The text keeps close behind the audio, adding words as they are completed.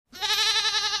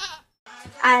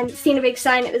and seen a big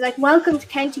sign. It was like, "Welcome to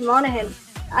County Monaghan."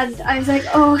 And I was like,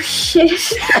 "Oh shit!"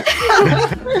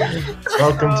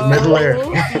 Welcome to Middle Air. Oh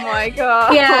my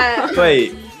god. Yeah.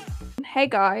 Wait. Hey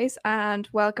guys, and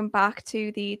welcome back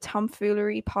to the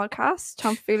Tomfoolery podcast,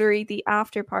 Tomfoolery the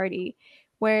After Party,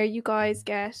 where you guys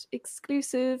get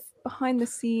exclusive behind the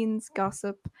scenes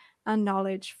gossip and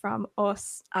knowledge from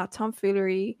us at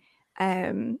Tomfoolery.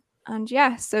 And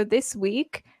yeah, so this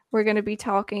week we're going to be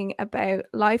talking about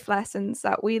life lessons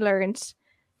that we learned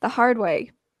the hard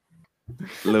way.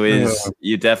 Louise,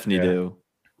 you definitely do.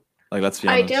 Like, let's be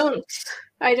honest.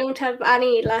 I don't have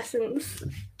any lessons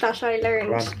that I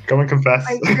learned. Go and confess.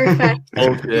 I'm perfect.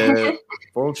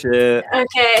 Bullshit.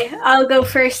 Okay, I'll go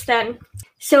first then.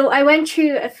 So I went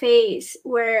through a phase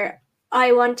where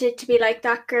I wanted to be like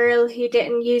that girl who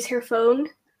didn't use her phone.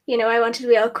 You know, I wanted to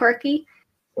be all quirky.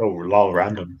 Oh, lol,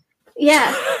 random.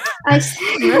 Yeah. I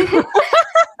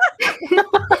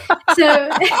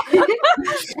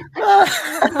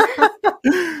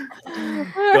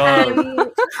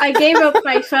gave up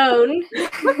my phone.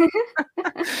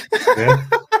 Yeah.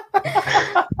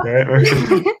 Bad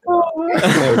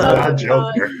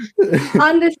joke.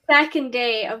 On the second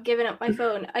day of giving up my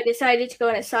phone, I decided to go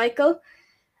on a cycle.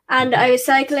 And I was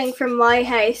cycling from my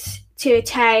house to a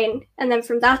town, and then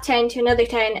from that town to another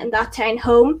town, and that town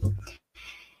home.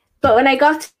 But when I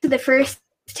got to the first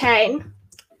town,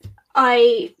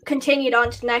 I continued on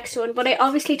to the next one, but I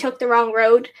obviously took the wrong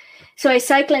road. So I was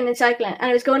cycling, and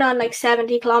I was going on like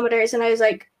 70 kilometers, and I was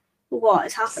like, what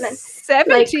is happening?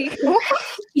 70? Like,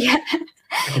 yeah.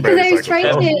 Because I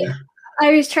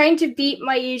was trying to beat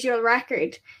my usual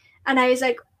record, and I was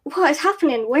like, what is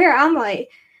happening? Where am I?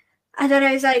 And then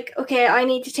I was like, okay, I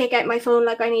need to take out my phone.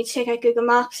 Like, I need to take out Google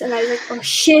Maps. And I was like, oh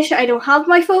shit, I don't have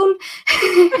my phone.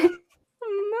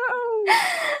 No.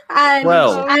 And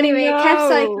anyway, I kept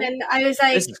cycling. I was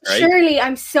like, surely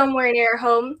I'm somewhere near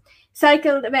home.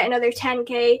 Cycled about another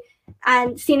 10k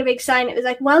and seen a big sign. It was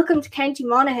like, welcome to County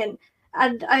Monaghan.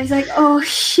 And I was like, oh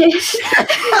shit.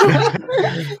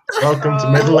 Welcome to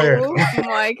Middle Air. Oh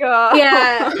my god.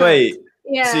 Yeah. Wait.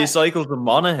 Yeah. So you cycled to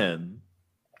Monaghan?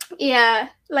 Yeah,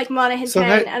 like Monaghan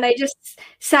town. And I just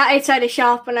sat outside a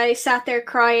shop and I sat there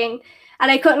crying.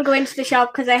 And I couldn't go into the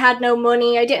shop because I had no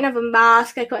money. I didn't have a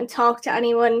mask. I couldn't talk to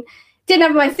anyone. Didn't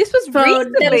have my phone. This was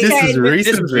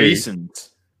recent.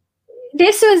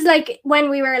 This was like when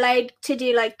we were allowed to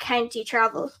do like county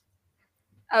travel.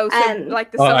 Oh, so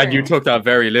like the summer. And you took that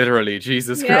very literally,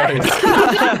 Jesus Christ.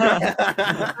 I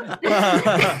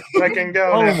can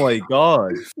go. Oh my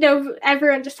god. No,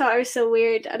 everyone just thought I was so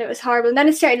weird and it was horrible. And then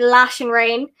it started lashing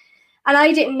rain and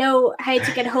I didn't know how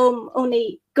to get home,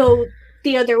 only go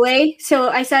the other way. So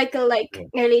I cycled like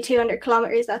nearly 200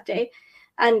 kilometers that day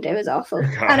and it was awful.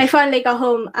 And I finally got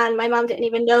home and my mom didn't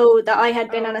even know that I had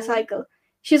been on a cycle.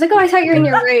 She was like, oh, I thought you were in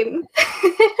your room.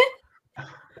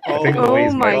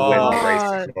 Oh my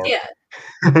god. Yeah.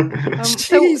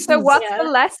 So what's the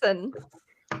lesson?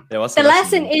 Yeah, what's the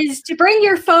lesson is to bring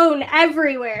your phone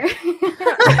everywhere.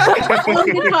 All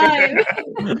the time.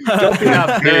 Don't be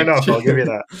that Fair enough, I'll give you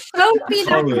that. Don't be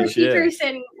that quirky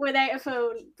person without a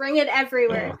phone. Bring it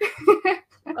everywhere.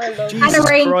 And a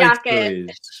rain jacket.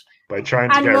 Please. By trying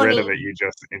to get rid of it, you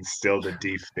just instilled a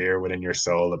deep fear within your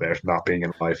soul about not being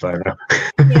in Wi-Fi now.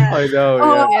 Yeah. I know.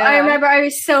 Oh, I remember I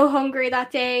was so hungry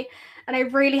that day, and I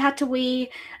really had to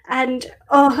wee. And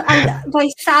my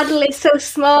saddle is so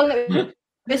small. It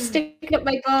was sticking up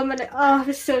my bum, and it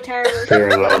was so terrible. There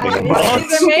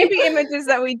may be images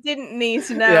that we didn't need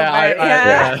to know.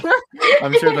 Yeah,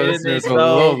 I'm sure the listeners will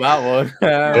love that one.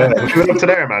 Leave it up to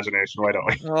their imagination. Why don't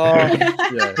we?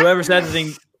 Whoever said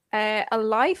anything. A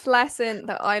life lesson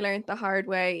that I learned the hard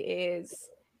way is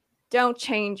don't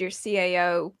change your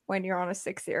CAO when you're on a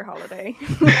 6-year holiday.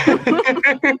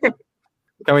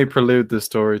 Can we prelude this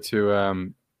story to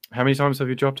how many times have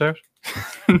you dropped out?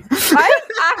 To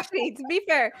be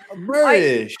fair,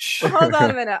 British. Hold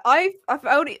on a minute.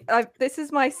 This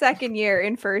is my second year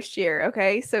in first year.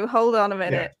 Okay, so hold on a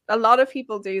minute. Yeah. A lot of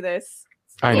people do this.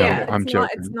 I know. I'm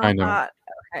joking. It's not I know. That.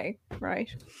 Okay,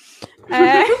 right.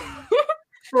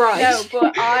 Right. No,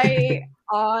 but I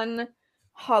on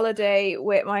holiday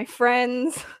with my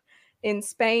friends in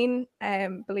Spain,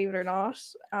 believe it or not,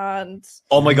 and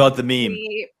oh my god, the meme.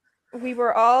 We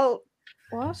were all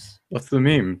what? What's the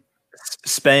meme?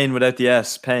 Spain without the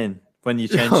S, pain. When you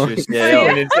change your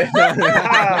CAO.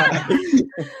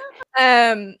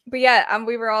 But yeah, and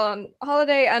we were all on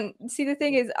holiday, and see the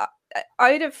thing is,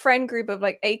 I had a friend group of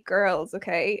like 8 girls,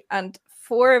 okay, and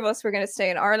 4 of us were going to stay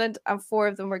in Ireland and 4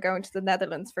 of them were going to the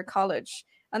Netherlands for college.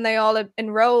 and they all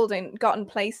enrolled and gotten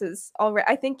places already.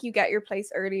 I think you get your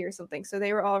place early or something, so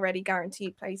they were already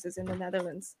guaranteed places in the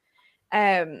Netherlands.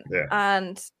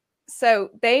 And so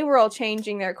they were all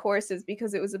changing their courses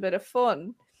because it was a bit of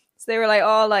fun. So they were like,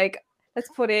 oh, like, let's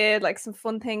put in like some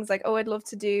fun things, like, oh, I'd love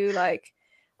to do like,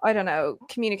 I don't know,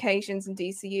 communications in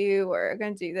DCU, or I'm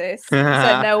going to do this.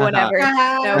 Said no one ever.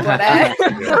 No one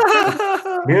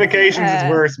ever. Communications is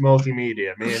worse.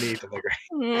 Multimedia. Me and Ethan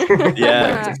agree.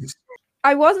 Yeah.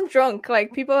 I wasn't drunk.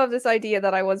 Like, people have this idea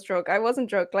that I was drunk. I wasn't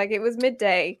drunk. Like, it was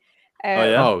midday. Oh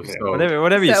yeah. Oh, so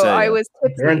whatever you so say. I was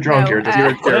tipsy. You're drunk.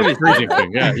 No, you're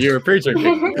pre-drinking. Yeah, you were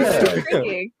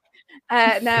pre-drinking.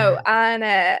 No,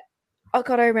 and oh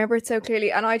god, I remember it so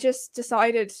clearly. And I just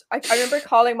decided. I remember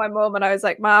calling my mom, and I was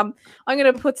like, "Mom, I'm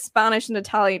gonna put Spanish and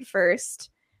Italian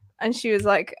first." And she was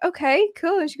like, "Okay,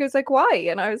 cool." And she goes like, "Why?"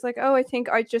 And I was like, "Oh, I think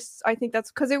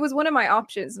that's because it was one of my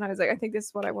options." And I was like, "I think this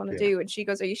is what I want to do." And she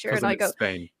goes, "Are you sure?" And I go,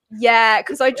 Spain. "Yeah,"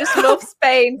 because I just love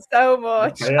Spain so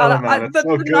much.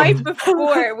 The night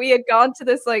before, we had gone to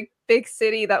this like big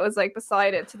city that was like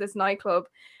beside it, to this nightclub,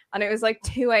 and it was like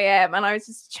 2 a.m. and I was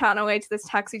just chatting away to this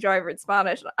taxi driver in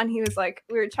Spanish, and he was like,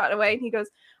 we were chatting away, and he goes,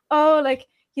 "Oh, like,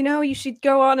 you know, you should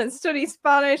go on and study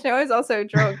Spanish." Now I was also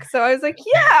drunk, so I was like,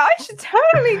 "Yeah, I should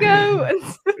totally go and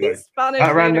study Spanish."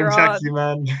 That random taxi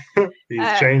man,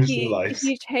 he's changed my life.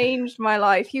 He changed my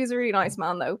life. He was a really nice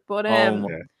man, though. But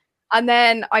and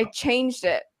then I changed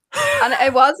it, and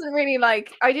it wasn't really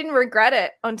like, I didn't regret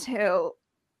it until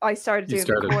I started doing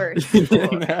the course.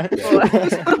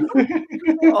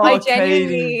 I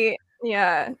genuinely,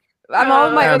 and all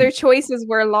of my other choices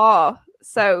were law.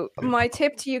 So my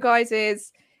tip to you guys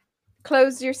is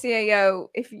close your CAO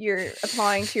if you're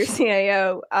applying to your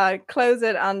CAO. Close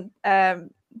it, and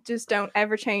just don't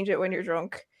ever change it when you're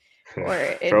drunk.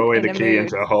 Or throw away the key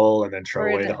into a hole and then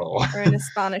throw away the hole. Or in a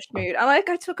Spanish mood. And like,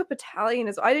 I took up Italian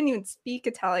as well. I didn't even speak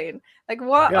Italian. Like,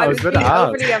 what? Yeah, I was being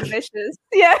overly ambitious.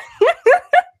 Yeah.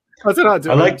 I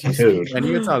like food.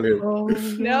 Any Italian?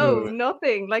 No,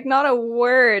 nothing. Like, not a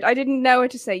word. I didn't know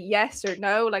what to say yes or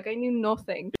no. Like, I knew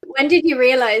nothing. When did you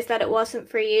realize that it wasn't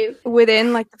for you?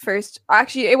 Within like the first,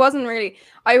 actually, it wasn't really.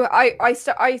 I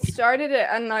started it,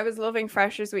 and I was loving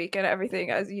Freshers Week and everything,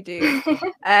 as you do.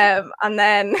 And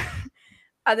then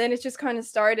it just kind of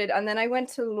started. And then I went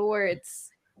to Lourdes,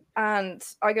 and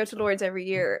I go to Lourdes every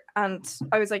year, and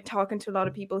I was like talking to a lot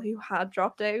of people who had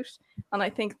dropped out, and I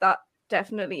think that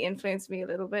definitely influenced me a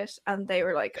little bit. And they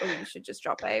were like, "Oh, you should just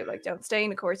drop out. Like, don't stay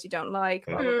in a course you don't like."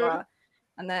 Blah blah blah.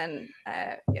 And then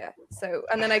so,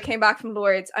 and then I came back from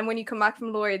Lourdes, and when you come back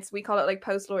from Lourdes, we call it like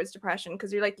post Lourdes depression,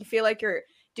 because you're like, you feel like you're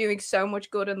doing so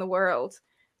much good in the world,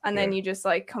 and then you just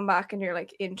like come back and you're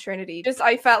like in Trinity. Just,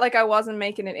 I felt like I wasn't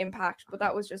making an impact, but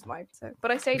that was just my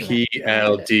but I stayed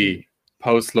PLD,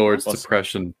 post Lourdes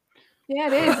depression. Yeah,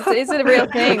 it is. It's a real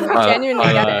thing. I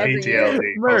genuinely get it every year.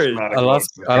 I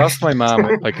lost my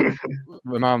mom. Like,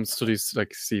 my mom studies like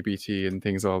CBT and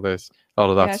things, all of that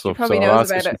stuff. So I'll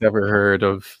ask if she's ever heard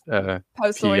of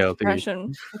post-Lourdes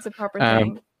depression. It's a proper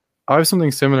thing. I have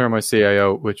something similar in my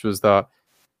CAO, which was that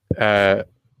I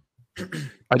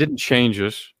didn't change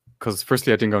it because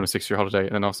firstly I didn't go on a 6-year holiday,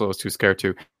 and then also I was too scared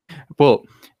to. But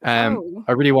I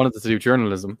really wanted to do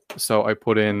journalism, so I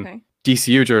put in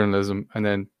DCU journalism and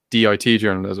then DIT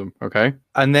journalism, okay?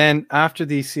 And then after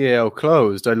the CAO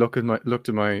closed, I looked at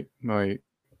my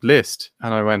list,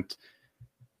 and I went,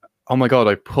 "Oh my god,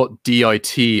 I put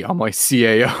DIT on my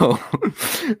CAO."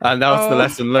 And that was the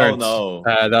lesson learned.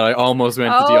 That I almost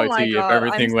went to DIT if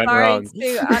everything went wrong.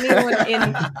 To anyone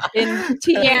in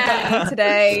TE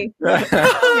today.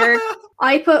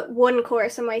 I put one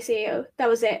course on my CAO. That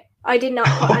was it. I did not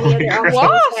put any other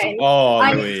options. What? Oh,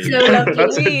 I'm so lucky.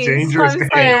 That's a dangerous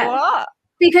game. What?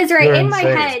 Because You're in my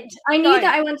insane. head, I knew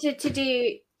that I wanted to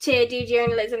do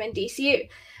journalism in DCU.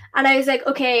 And I was like,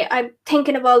 okay, I'm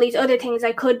thinking of all these other things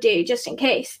I could do just in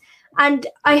case. And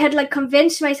I had like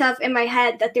convinced myself in my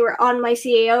head that they were on my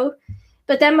CAO.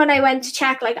 But then when I went to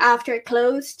check, like after it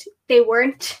closed, they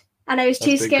weren't. And I was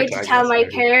too scared to tell my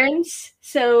parents.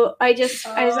 So I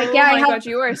was like, yeah, I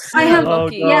have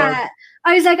lucky. Yeah.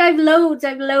 I was like, I've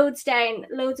loads down,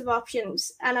 loads of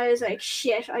options. And I was like,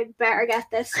 shit, I better get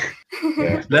this.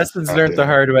 Lessons learned the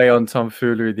hard way on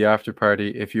Tomfoolery, the after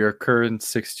party. If you're a current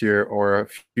 6th year or a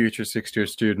future 6th year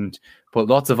student, put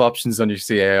lots of options on your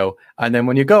CAO. And then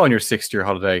when you go on your 6th year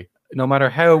holiday, no matter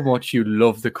how much you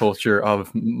love the culture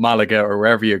of Malaga or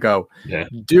wherever you go,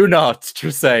 do not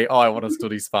just say, "Oh, I want to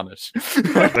study Spanish."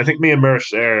 I think me and Mer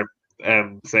share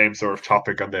same sort of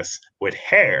topic on this with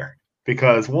hair.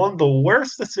 Because one of the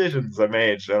worst decisions I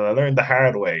made, and I learned the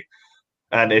hard way,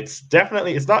 And it's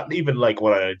not even like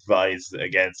what I advise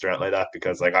against or anything like that,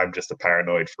 because like I'm just a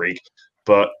paranoid freak.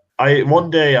 But one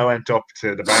day I went up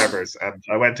to the barber's and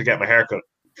I went to get my haircut.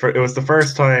 It was the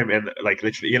first time in like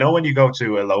literally, when you go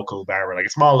to a local barber, like a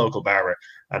small local barber,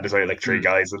 and there's only like three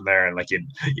guys in there, and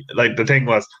like the thing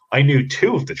was, I knew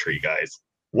two of the three guys.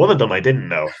 One of them I didn't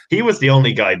know. He was the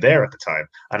only guy there at the time.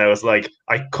 And I was like,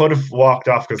 I could have walked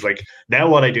off, because like now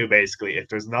what I do basically, if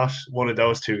there's not one of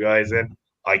those two guys in,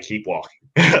 I keep walking.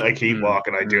 I keep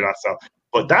walking. I do that stuff.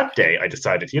 But that day I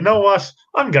decided, you know what?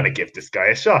 I'm going to give this guy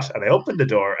a shot. And I opened the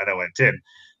door and I went in.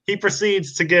 He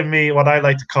proceeds to give me what I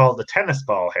like to call the tennis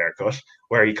ball haircut,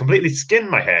 where he completely skinned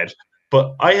my head.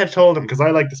 But I had told him, because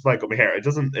I like to spike up my hair.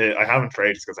 I haven't for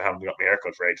ages, because I haven't got my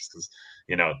haircut for ages, because,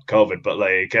 COVID. But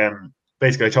like,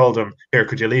 basically, I told him, here,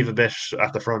 could you leave a bit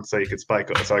at the front so I could spike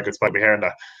my hair and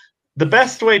that. The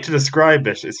best way to describe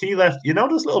it is he left,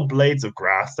 those little blades of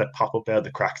grass that pop up out of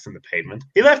the cracks in the pavement?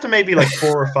 He left him maybe like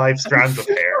 4 or 5 strands of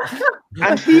hair.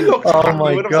 And he looked happy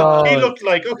with himself. He looked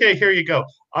like, okay, here you go.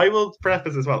 I will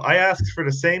preface as well. I asked for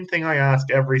the same thing I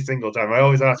ask every single time. I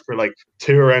always ask for like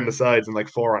 2 around the sides and like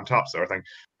 4 on top, sort of thing.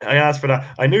 I asked for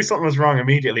that. I knew something was wrong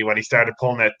immediately when he started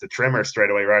pulling out the trimmer straight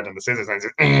away rather than the scissors.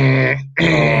 And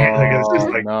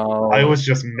I was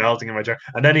just melting in my chair.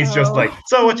 And then he's just like,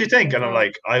 so what do you think? And I'm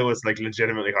like, I was like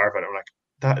legitimately horrified. I'm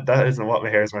like, that isn't what my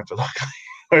hair is meant to look like.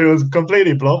 I was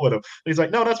completely blunt with him. He's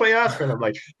like, no, that's what you asked for. And I'm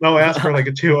like, no, I asked for like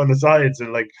a 2 on the sides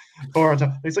and like 4 on top.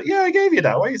 And he's like, yeah, I gave you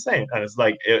that. What are you saying? And it's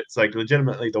like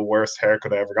legitimately the worst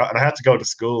haircut I ever got. And I had to go to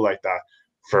school like that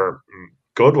for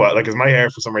good while. Like, because my hair,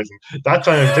 for some reason, that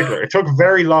time in particular, it took a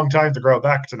very long time to grow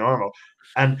back to normal.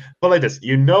 But like this,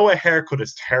 a haircut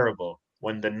is terrible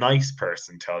when the nice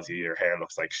person tells you your hair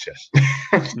looks like shit.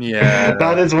 Yeah.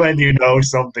 That is when you know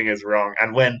something is wrong.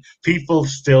 And when people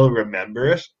still remember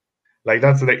it, like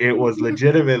that's the thing. It was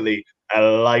legitimately a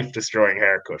life-destroying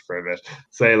haircut for a bit.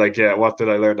 Say like, yeah, what did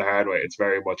I learn the hard way? It's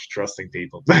very much trusting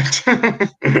people.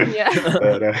 Yeah.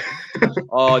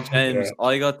 Oh, James,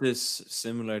 I got this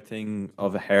similar thing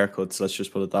of a haircut. So let's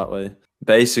just put it that way.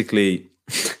 Basically,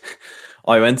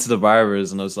 I went to the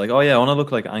barbers and I was like, oh yeah, I want to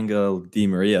look like Angel Di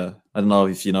Maria. I don't know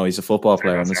if you know, he's a football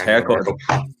player, and his haircut.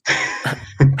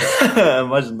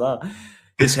 Imagine that.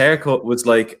 His haircut was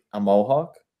like a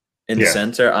mohawk in the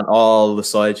center and all the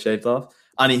sides shaved off.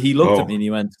 And he looked at me and he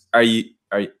went, Are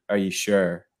you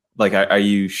sure? Like, are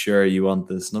you sure you want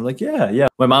this? And I'm like, yeah.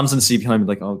 My mom's in the seat behind me,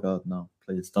 like, oh God, no,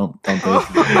 please don't do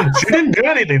it. She didn't do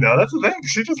anything though. That's the thing.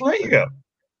 She just let you go.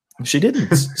 She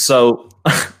didn't. So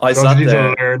I sat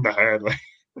there. To learn the hard way.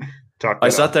 I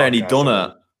sat there and he'd done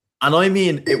it. And I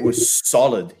mean, it was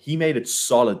solid. He made it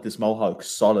solid. This mohawk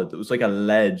solid. It was like a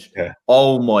ledge. Yeah.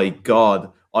 Oh my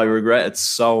God. I regret it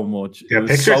so much. It was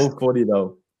pictures? so funny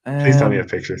though. Please tell me you have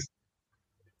pictures.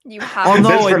 You have. Oh, no,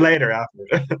 this for later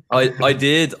after. I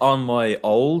did on my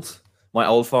old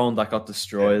phone that got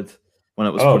destroyed when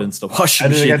it was put into the washing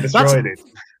machine. Get destroyed.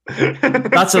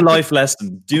 That's a life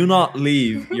lesson. Do not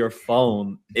leave your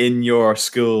phone in your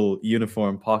school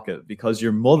uniform pocket, because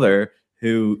your mother,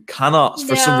 who cannot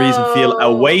for some reason feel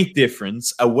a weight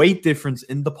difference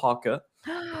in the pocket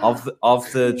of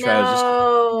the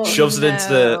trousers, shoves it into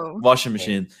the washing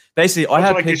machine. Basically, I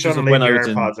had pictures of when I was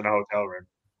in a hotel room.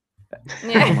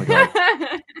 Yeah. Oh my God.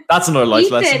 That's another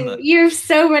life lesson. You have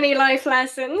so many life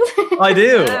lessons. I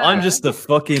do. Yeah. I'm just a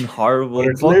fucking horrible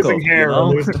losing hair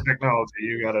or losing technology.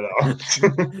 You got it all.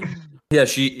 Yeah,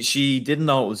 she didn't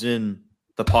know it was in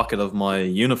the pocket of my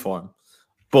uniform.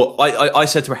 But I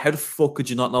said to her, how the fuck could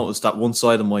you not notice that one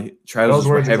side of my trousers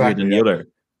were heavier than the other?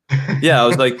 Yeah, I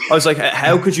was like,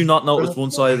 how could you not notice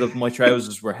one side of my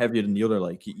trousers were heavier than the other?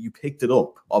 Like, you picked it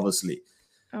up, obviously.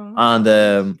 Oh.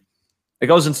 And it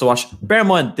goes into the wash. Bear in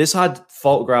mind, this had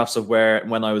photographs of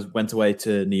when I went away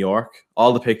to New York,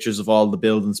 all the pictures of all the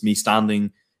buildings, me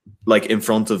standing like in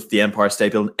front of the Empire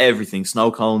State Building, everything, snow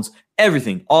cones,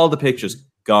 everything, all the pictures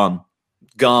gone,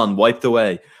 wiped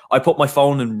away. I put my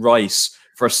phone in rice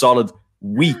for a solid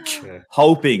week,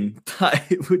 hoping that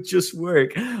it would just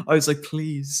work. I was like,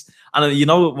 please. And you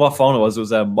know what phone it was? It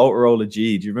was a Motorola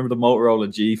G. Do you remember the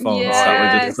Motorola G phones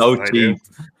that were just so cheap?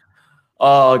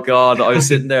 Oh God, I was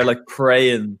sitting there like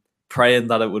praying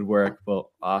that it would work, but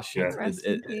shit.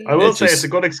 I will say it's a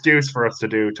good excuse for us to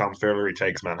do Tomfoolery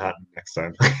Takes Manhattan next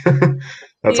time.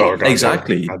 That's all we're going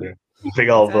to do. Big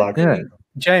old vlog. Yeah.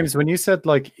 James, when you said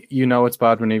like it's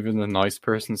bad when even the nice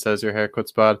person says your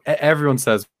haircut's bad, everyone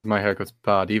says my haircut's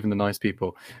bad, even the nice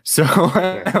people. So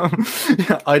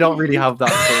I don't really have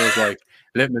that sort of like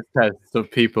litmus test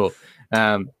of people.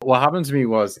 What happened to me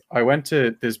was I went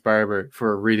to this barber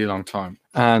for a really long time,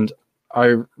 and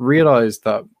I realized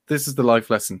that this is the life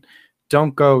lesson.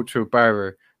 don't go to a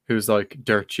barber who's like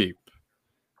dirt cheap.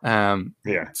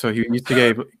 So he used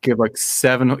to give like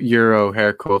 €7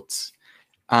 haircuts,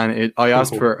 and I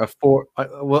asked for a 4.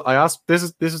 I asked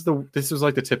this was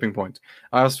like the tipping point.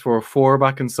 I asked for a 4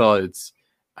 back and sides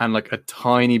and like a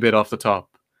tiny bit off the top.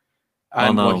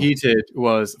 And what he did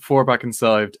was 4 back and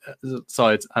sides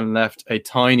and left a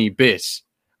tiny bit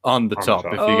on the top,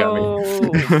 if you get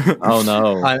me. Oh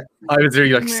no! I was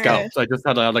really like scalped. I just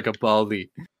had like a baldy.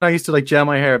 I used to like gel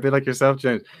my hair a bit like yourself,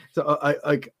 James. So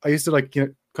I used to like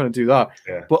kind of do that.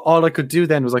 Yeah. But all I could do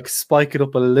then was like spike it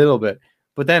up a little bit.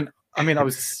 But then I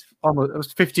was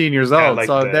 15 years old, like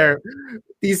so there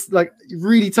these like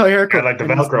really tight haircuts, like the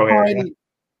Velcro hair.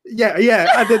 Yeah,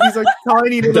 and then these like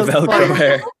tiny little the Velcro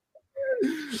hair.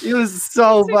 It was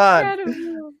so bad.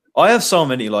 Incredible. I have so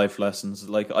many life lessons.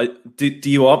 Like, do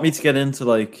you want me to get into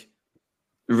like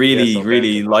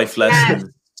really life lessons?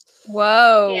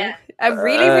 Whoa! Yeah. A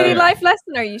really life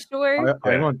lesson. Are you sure?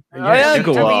 I want. Are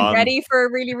go we on. ready for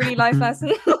a really life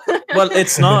lesson? Well,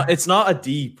 it's not a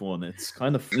deep one. It's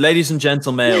kind of, ladies and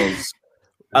gentle males,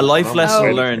 a life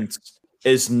lesson learned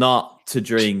is not to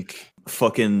drink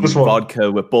fucking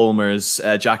vodka with Bulmers,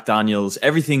 Jack Daniels,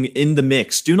 everything in the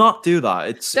mix. Do not do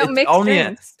that. Don't mix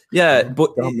drinks. Yeah,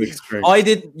 but mix drinks. I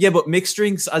did. Yeah, but mixed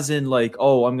drinks, as in like,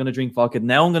 oh, I'm gonna drink vodka.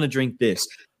 Now I'm gonna drink this.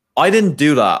 I didn't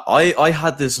do that. I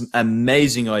had this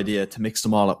amazing idea to mix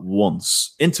them all at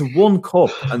once into one cup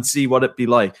and see what it'd be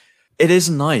like. It is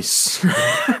nice.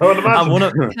 I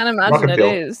can't imagine it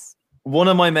is. One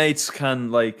of my mates can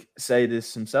like say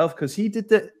this himself because he did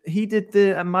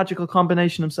the magical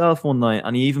combination himself one night,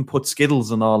 and he even put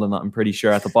Skittles and all in that. I'm pretty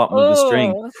sure at the bottom of his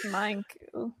drink.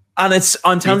 Cool. And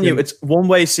I'm telling you, it's one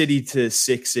way city to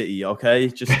sick city. Okay,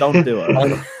 just don't do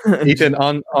it. Ethan,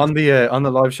 on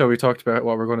the live show, we talked about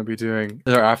what we're going to be doing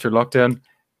after lockdown.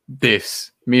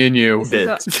 Me and you.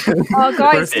 Oh,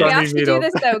 guys, we actually do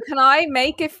this though. Can I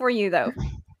make it for you though?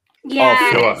 Yeah.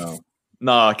 Oh, sure.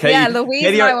 No, Katie. Yeah, Louise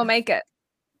and I will make it.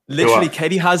 Literally,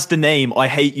 Katie has the name "I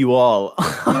Hate You All."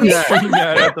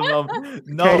 At the moment.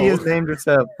 No. Katie has named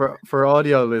herself for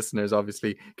audio listeners.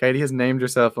 Obviously, Katie has named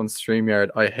herself on StreamYard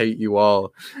 "I Hate You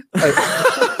All."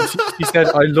 She said,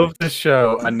 "I love this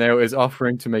show," and now is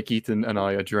offering to make Ethan and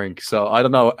I a drink. So I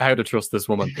don't know how to trust this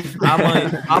woman.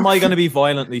 Am I going to be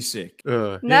violently sick?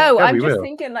 No, I'm just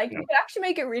thinking like you could actually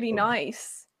make it really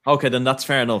nice. Okay, then that's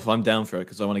fair enough. I'm down for it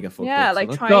because I want to get fucked up. Yeah, like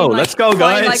let's go,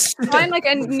 guys. Find like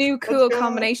a new cool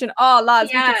combination. Oh,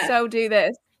 lads, we could so do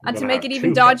this. And to make it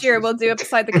even dodgier, we'll do it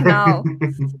beside the canal.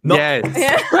 No. Yes.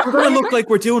 Yeah. We're gonna look like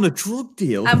we're doing a drug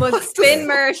deal. And we'll spin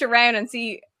Murish around and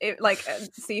see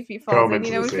if he falls in.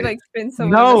 You know, we could like spin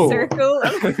someone in a circle.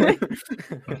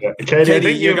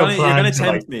 Katie, you're gonna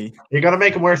tempt me. You're gonna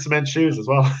make him wear cement shoes as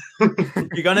well.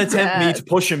 You're gonna tempt me to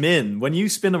push him in. When you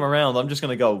spin him around, I'm just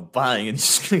gonna go bang and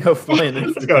just gonna go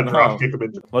flying.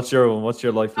 What's your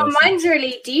life lesson? Mine's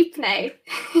really deep now.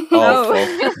 Oh,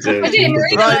 I didn't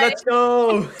realize. Right, let's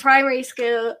go. Primary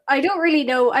school. I don't really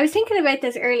know. I was thinking about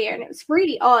this earlier, and it was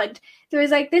really odd. There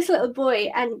was like this little boy,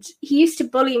 and he used to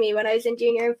bully me when I was in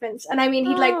junior infants. And I mean,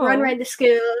 he'd like run around the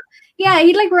school. Yeah,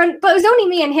 he'd like run, but it was only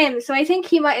me and him. So I think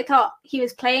he might have thought he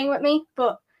was playing with me,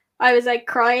 but I was like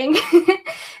crying.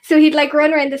 So he'd like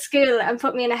run around the school and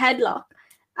put me in a headlock.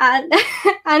 And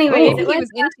anyway, he was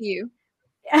into you.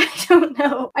 I don't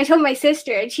know. I told my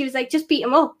sister, and she was like, "Just beat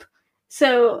him up."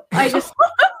 So I just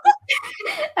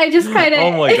kind of.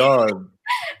 Oh my god.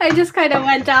 I just kind of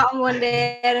went at him one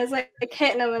day and I was like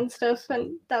hitting him and stuff,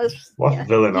 and that was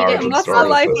villain origin What's story. the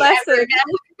life lesson?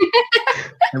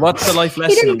 What's the life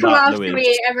lesson? He didn't come after Louise?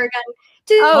 me ever again.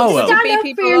 Stand up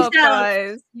for yourself,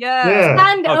 guys. Yeah.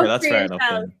 Stand okay, up that's for fair yourself.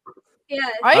 enough. Then. Yeah,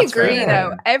 I agree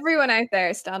though. Everyone out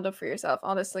there, stand up for yourself.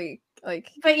 Honestly, like.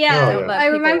 But I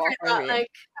remember that.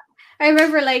 Like, I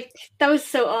remember like that was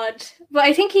so odd. But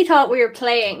I think he thought we were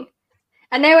playing.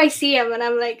 And now I see him and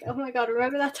I'm like, oh my god,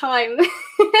 remember that time?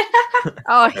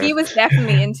 Oh, he was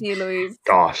definitely into you, Louise.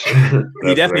 Gosh.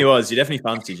 He definitely was. He definitely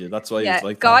fancied you. That's why he was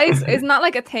like guys, isn't that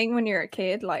like a thing when you're a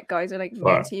kid? Like guys are like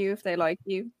into you if they like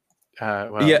you.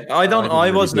 Well, yeah, I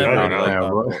was never like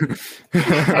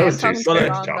that. I was too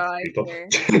scared to talk people.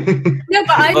 No,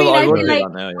 but I mean, I'd be like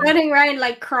now, running around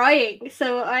like crying.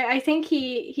 So I think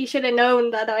he should have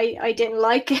known that I didn't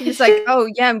like it. He's like, oh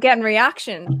yeah, I'm getting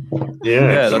reaction.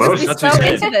 Yeah, that's so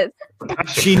into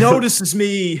She notices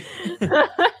me.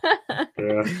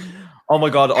 Yeah. Oh my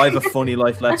god, I have a funny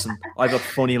life lesson.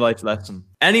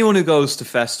 Anyone who goes to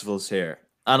festivals here,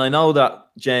 and I know that,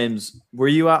 James, were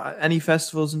you at any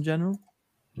festivals in general?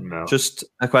 No. Just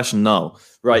a question, no.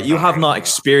 Right, you have not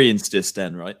experienced this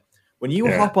then, right? when you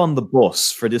hop on the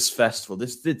bus for this festival,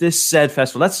 this said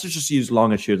festival, let's just use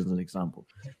Longitude as an example.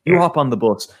 You hop on the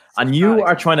bus and you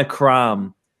are trying to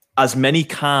cram as many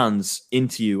cans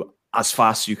into you as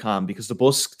fast as you can, because the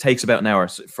bus takes about an hour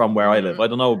from where I live. I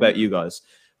don't know about you guys,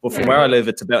 but from where I live,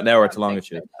 it's about an hour to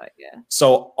Longitude.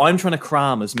 So I'm trying to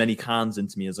cram as many cans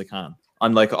into me as I can.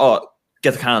 I'm like, oh,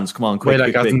 get the cans, come on, quick.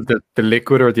 Wait, like quick. the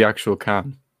liquid or the actual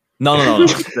can? No,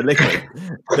 the liquid.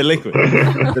 The liquid.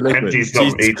 Empty stuff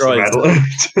Jesus eats Christ.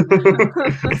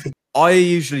 I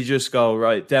usually just go,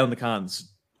 right, down the cans.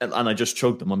 And I just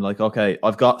chug them. I'm like, okay,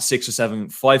 I've got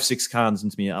 5, 6 cans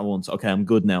into me at once. Okay, I'm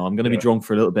good now. I'm going to be drunk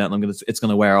for a little bit, and it's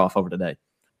going to wear off over the day.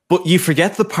 But you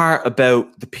forget the part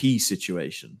about the pee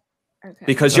situation,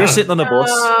 because you're sitting on a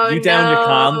bus, you down your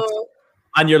can,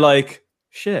 and you're like,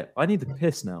 shit, I need to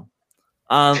piss now.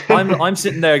 And I'm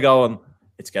sitting there going,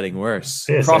 it's getting worse.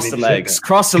 Cross the legs.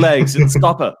 It'll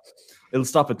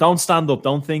stop it. Don't stand up.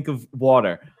 Don't think of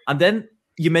water. And then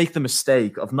you make the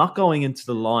mistake of not going into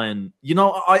the line. You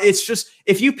know, it's just,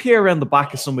 if you peer around the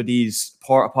back of some of these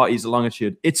porta potties at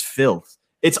Longitude, it's filth.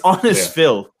 It's honest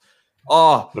filth.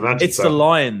 Oh, it's the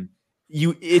line.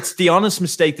 It's the honest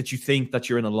mistake that you think that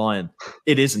you're in a line.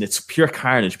 It isn't. It's pure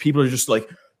carnage. People are just like,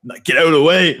 get out of the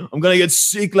way. I'm going to get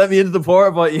sick. Let me into the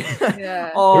porta potty.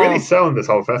 They're really selling this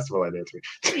whole festival idea to me.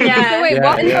 So wait,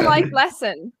 what is the life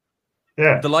lesson?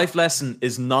 The life lesson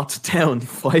is not to down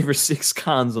 5 or 6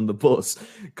 cans on the bus,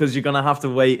 because you're going to have to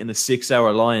wait in a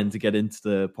 6-hour line to get into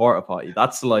the porta potty.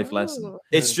 That's the life lesson.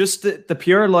 It's just the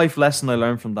pure life lesson I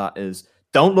learned from that is,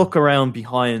 don't look around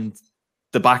behind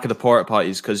the back of the porta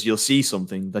potties, because you'll see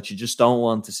something that you just don't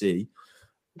want to see.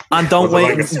 And don't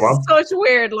wait. Like such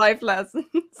weird life lessons.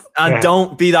 And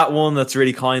don't be that one that's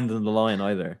really kind in the line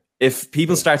either. If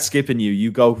people start skipping you,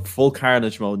 you go full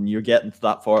carnage mode and you're getting to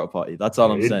that porta potty. That's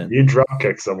all I'm saying. You drop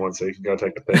kick someone so you can go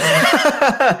take a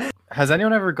piss. Has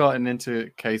anyone ever gotten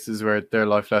into cases where their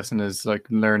life lesson is like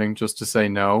learning just to say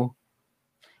no?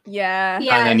 Yeah.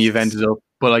 And then you've ended up,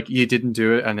 but like you didn't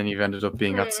do it, and then you've ended up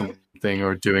being at something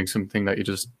or doing something that you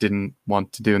just didn't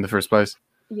want to do in the first place.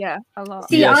 Yeah, a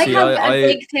lot. I have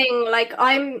a big thing. Like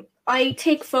I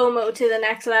take FOMO to the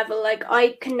next level. Like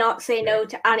I cannot say no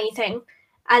to anything.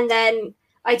 And then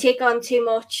I take on too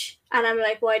much and I'm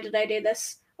like, why did I do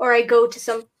this? Or I go to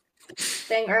something,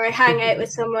 or I hang out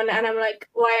with someone and I'm like,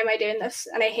 why am I doing this?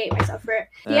 And I hate myself for it.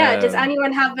 Does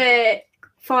anyone have a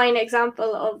fine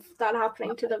example of that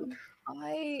happening to them?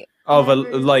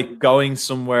 Like going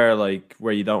somewhere like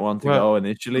where you don't want to go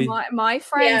initially. My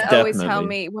friends always tell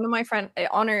me, one of my friends,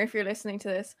 Honor, if you're listening to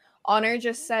this, Honor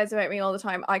just says about me all the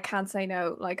time, I can't say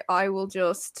no. Like I will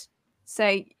just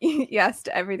say yes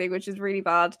to everything, which is really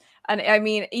bad. And I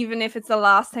mean, even if it's the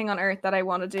last thing on earth that I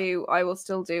want to do, I will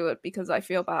still do it because I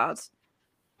feel bad.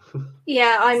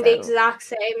 Yeah, I'm the exact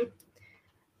same.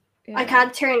 I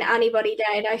can't turn anybody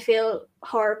down. I feel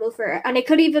horrible for it. And it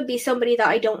could even be somebody that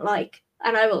I don't like,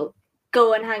 and I will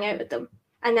go and hang out with them.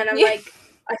 And then I'm like,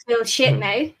 I feel shit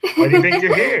now. Why do you think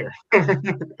you're here?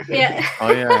 Yeah.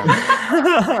 Oh, yeah.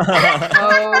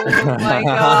 Oh, my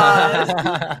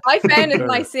God. I found it in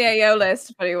my CAO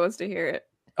list, but he wants to hear it.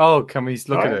 Oh, can we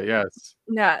look at it? Yes.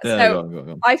 Yeah, so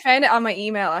go. I found it on my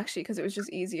email, actually, because it was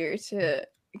just easier to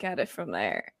get it from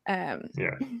there.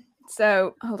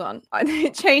 So, hold on.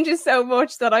 It changes so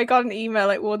much that I got an email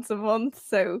like once a month,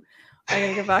 so I'm going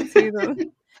to get back to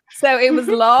them. So, it was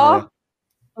law,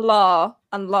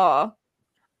 and law.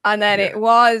 And then it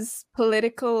was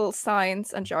political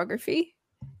science and geography.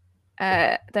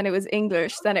 Then it was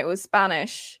English. Then it was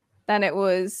Spanish. Then it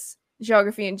was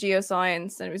geography and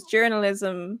geoscience. Then it was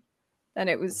journalism. Then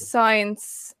it was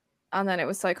science. And then it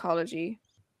was psychology.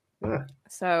 Yeah.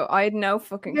 So I had no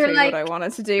fucking clue what I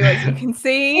wanted to do, as you can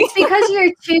see. It's because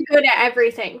you're too good at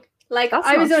everything. Like,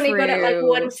 I was only good at like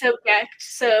one subject,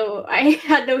 so I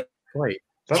had no. Wait,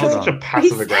 that's such a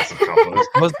passive aggressive compliment.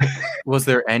 Was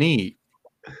there any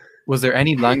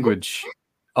language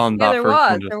on that?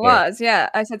 There was. Yeah,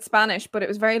 I said Spanish, but it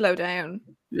was very low down.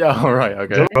 Yeah, all right,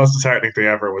 okay. The most disheartening thing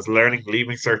ever was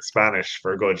leaving cert Spanish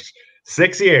for a good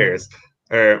 6 years.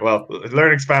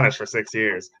 Learning Spanish for 6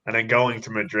 years and then going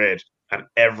to Madrid and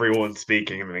everyone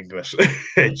speaking in English.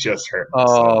 It just hurt.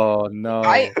 Oh, no.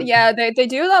 They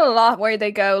do that a lot, where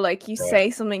they go, like, you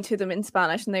say something to them in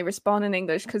Spanish and they respond in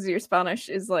English because your Spanish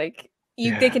is like,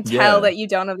 they can tell that you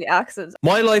don't have the accents.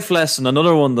 My life lesson,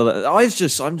 another one that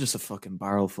I'm just a fucking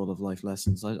barrel full of life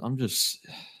lessons. I'm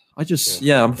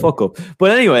fuck up.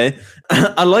 But anyway,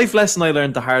 a life lesson I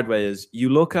learned the hard way is you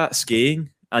look at skiing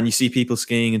and you see people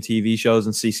skiing in TV shows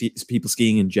and see people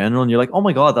skiing in general, and you're like, oh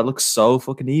my God, that looks so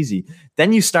fucking easy.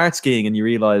 Then you start skiing and you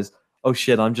realize, oh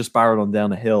shit, I'm just barreling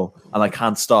down a hill and I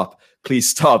can't stop. Please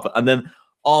stop. And then,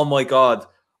 oh my God,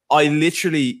 I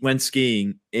literally went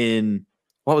skiing in,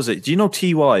 what was it? Do you know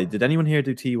TY? Did anyone here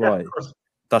do TY? Yeah,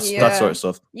 That sort of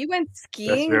stuff. You went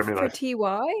skiing for nice.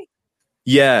 TY?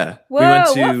 Yeah. Whoa, we went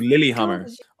to what Lillehammer.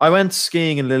 school? I went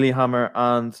skiing in Lillehammer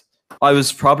and I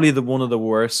was probably one of the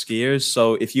worst skiers.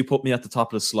 So if you put me at the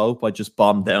top of the slope, I'd just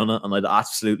bomb down it and I'd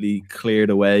absolutely cleared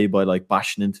away by like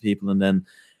bashing into people and then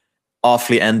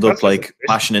awfully end up like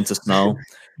bashing into snow.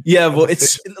 Yeah, but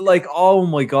it's like, oh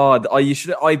my God.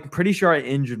 I'm pretty sure I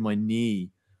injured my knee.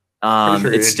 And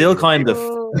it's still kind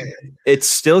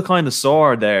of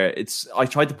sore there. I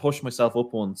tried to push myself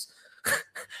up once.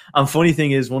 And funny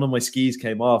thing is, one of my skis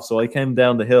came off. So I came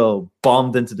down the hill,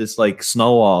 bombed into this like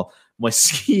snow wall. My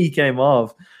ski came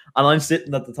off, and I'm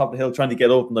sitting at the top of the hill trying to get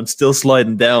up, and I'm still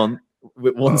sliding down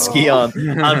with one ski on.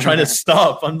 And I'm trying to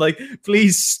stop. I'm like,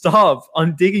 please stop.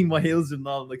 I'm digging my heels in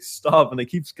now. I'm like, stop. And it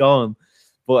keeps going.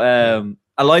 But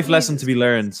a life lesson to be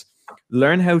learned.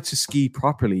 Learn how to ski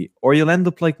properly, or you'll end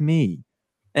up like me,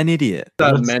 an idiot.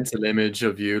 That mental image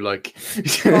of you like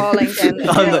falling down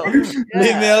the hill.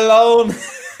 Leave me alone.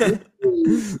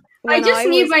 I just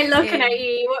knew by looking at you,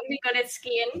 you wouldn't be good at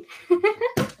skiing.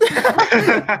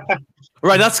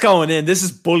 Right, that's going in. This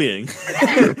is bullying.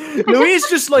 Louise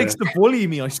just likes to bully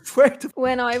me, I swear to.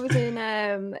 When I was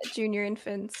in junior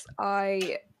infants,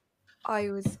 I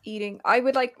was eating. I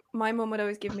would like, my mum would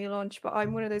always give me lunch, but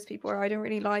I'm one of those people where I don't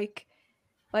really like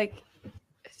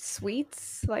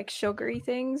sweets, like sugary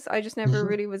things. I just never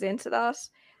really was into that.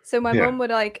 So my mum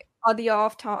would like on the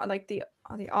odd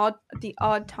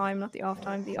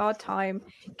time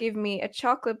give me a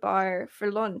chocolate bar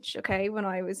for lunch, okay, when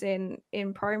I was in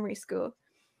primary school.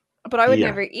 But I would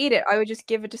never eat it. I would just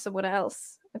give it to someone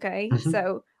else, okay?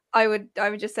 So I would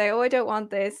just say, oh, I don't want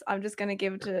this. I'm just gonna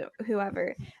give it to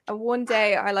whoever. And one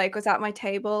day I like was at my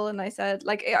table and I said,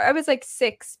 like, I was like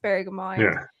 6, bearing in mind.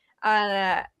 Yeah.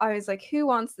 And I was like, who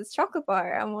wants this chocolate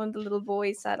bar? And one of the little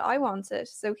boys said, I want it.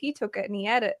 So he took it and he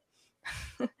ate it.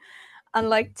 And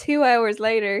like 2 hours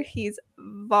later, he's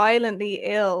violently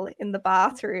ill in the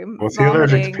bathroom. Was he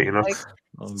allergic to peanuts?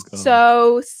 Like,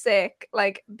 so sick,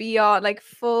 like beyond, like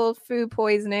full food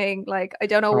poisoning. Like I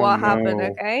don't know what happened.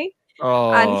 Okay.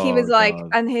 Oh, and he was like,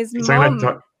 God. and his mum.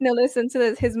 No, listen to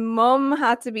this. His mum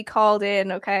had to be called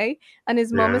in. Okay, and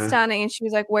his mum was standing, and she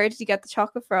was like, "Where did you get the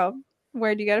chocolate from?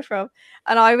 Where did you get it from?"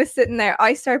 And I was sitting there.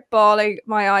 I start bawling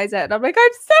my eyes out. And I'm like,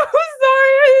 "I'm so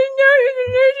sorry. I didn't know he was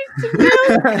allergic to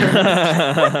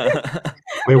milk."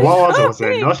 Wait, what was it? Was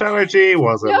it a nut allergy?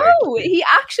 Was it? No, he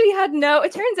actually had no.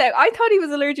 It turns out I thought he was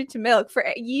allergic to milk for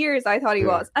years. I thought he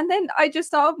was, and then I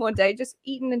just saw him one day just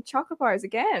eating in chocolate bars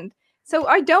again. So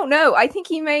I don't know. I think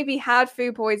he maybe had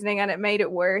food poisoning and it made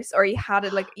it worse, or he had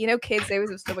it like, you know, kids they always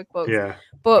have stomach bugs. Yeah,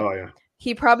 but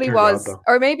he probably was, out,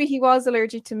 or maybe he was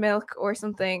allergic to milk or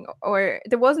something, or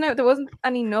there wasn't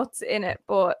any nuts in it.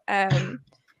 But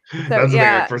so, that's the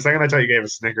thing. For a second, I thought you gave a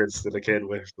Snickers to the kid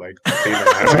with like peanut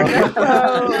allergy.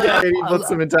 Yeah, he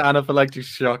puts him into anaphylactic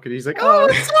shock, and he's like,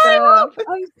 "Oh, stop!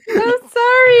 I'm so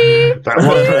sorry." That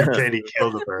was Katie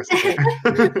killed the person.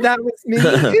 That was me.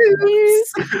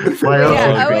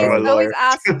 I always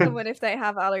ask someone if they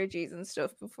have allergies and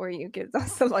stuff before you give.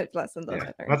 That's the life lesson.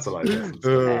 That's a life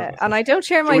lesson. And I don't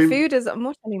share my food as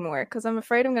much anymore because I'm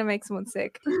afraid I'm going to make someone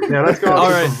sick. Yeah, let's go on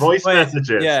to some voice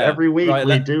messages. Yeah, every week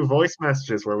we do voice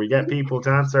messages where we get people to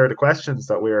answer the questions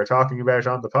that we are talking about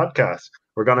on the podcast.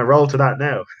 We're going to roll to that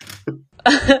now.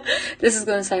 This is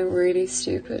going to sound really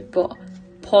stupid, but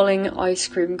pulling ice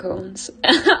cream cones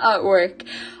at work.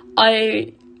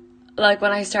 When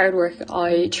I started work,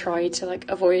 I tried to like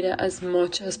avoid it as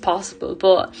much as possible,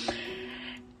 but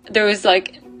there was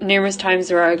like numerous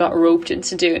times where I got roped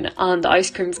into doing it and the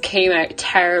ice creams came out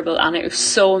terrible and it was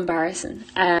so embarrassing.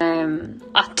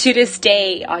 To this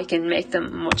day I can make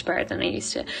them much better than I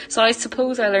used to, so I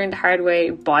suppose I learned the hard way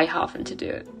by having to do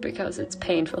it because it's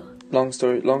painful. Long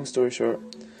story short,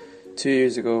 2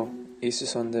 years ago, Easter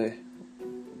Sunday,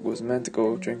 was meant to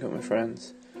go drink with my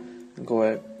friends and go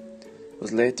out.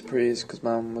 Was late to Prees because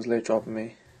Mum was late dropping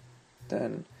me.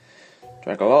 Then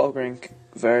drank a lot of drink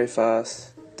very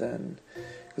fast. Then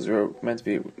because we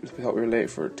thought we were late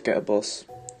to get a bus.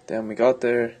 Then we got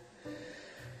there,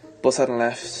 bus hadn't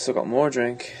left, so got more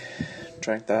drink,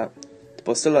 drank that. The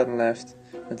bus still hadn't left,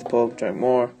 went to the pub, drank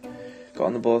more, got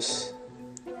on the bus,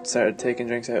 started taking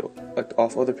drinks out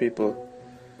off other people.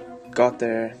 Got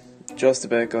there, just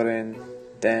about got in,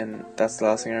 then that's the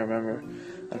last thing I remember.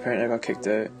 And apparently I got kicked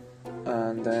out,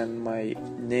 and then my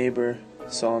neighbour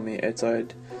saw me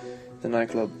outside the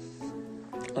nightclub,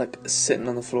 like sitting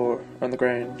on the floor, on the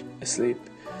ground, asleep.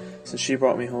 So she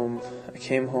brought me home. I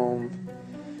came home,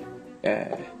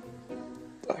 I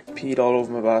peed all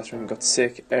over my bathroom, got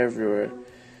sick everywhere.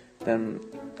 Then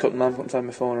mum couldn't find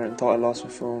my phone and thought I lost my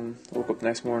phone. Woke up the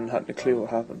next morning and hadn't a clue what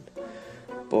happened.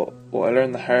 But what I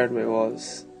learned the hard way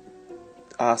was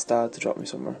ask Dad to drop me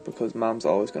somewhere, because Mum's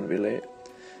always going to be late.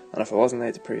 And if I wasn't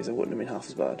late to prees, it wouldn't have been half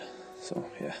as bad. So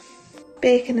yeah.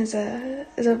 Baking is a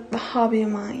hobby of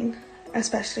mine,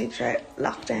 especially throughout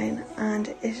lockdown, and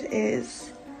it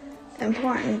is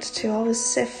important to always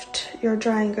sift your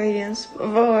dry ingredients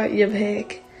before you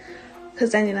bake,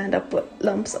 because then you'll end up with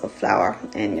lumps of flour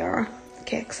in your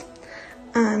cakes.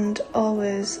 And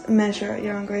always measure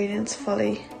your ingredients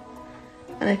fully,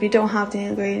 and if you don't have the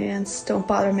ingredients, don't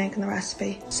bother making the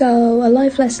recipe. So a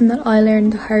life lesson that I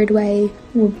learned the hard way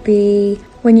would be,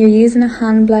 when you're using a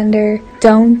hand blender,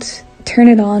 don't turn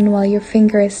it on while your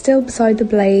finger is still beside the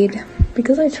blade,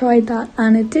 because I tried that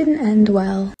and it didn't end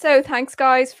well. So thanks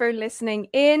guys for listening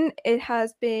in. It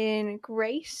has been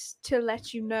great to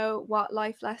let you know what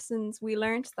life lessons we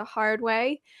learned the hard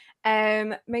way.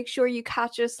 Make sure you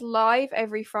catch us live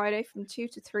every Friday from 2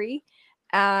 to 3,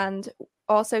 and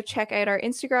also check out our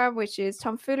Instagram, which is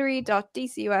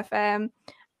tomfoolery.dcufm,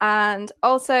 and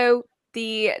also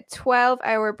the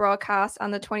 12-hour broadcast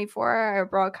and the 24-hour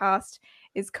broadcast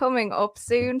is coming up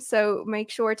soon, so make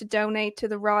sure to donate to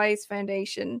the Rise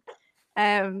Foundation.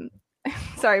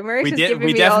 Sorry, Marish is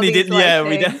giving me all these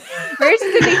Marish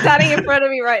is literally standing in front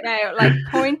of me right now, like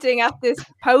pointing at this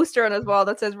poster on his wall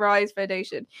that says Rise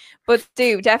Foundation. But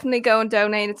do definitely go and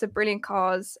donate. It's a brilliant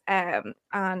cause, and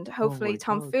hopefully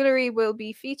Tomfoolery will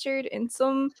be featured in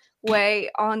some way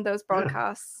on those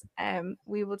broadcasts.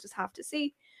 We will just have to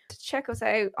see. Check us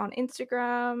out on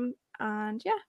Instagram, and yeah,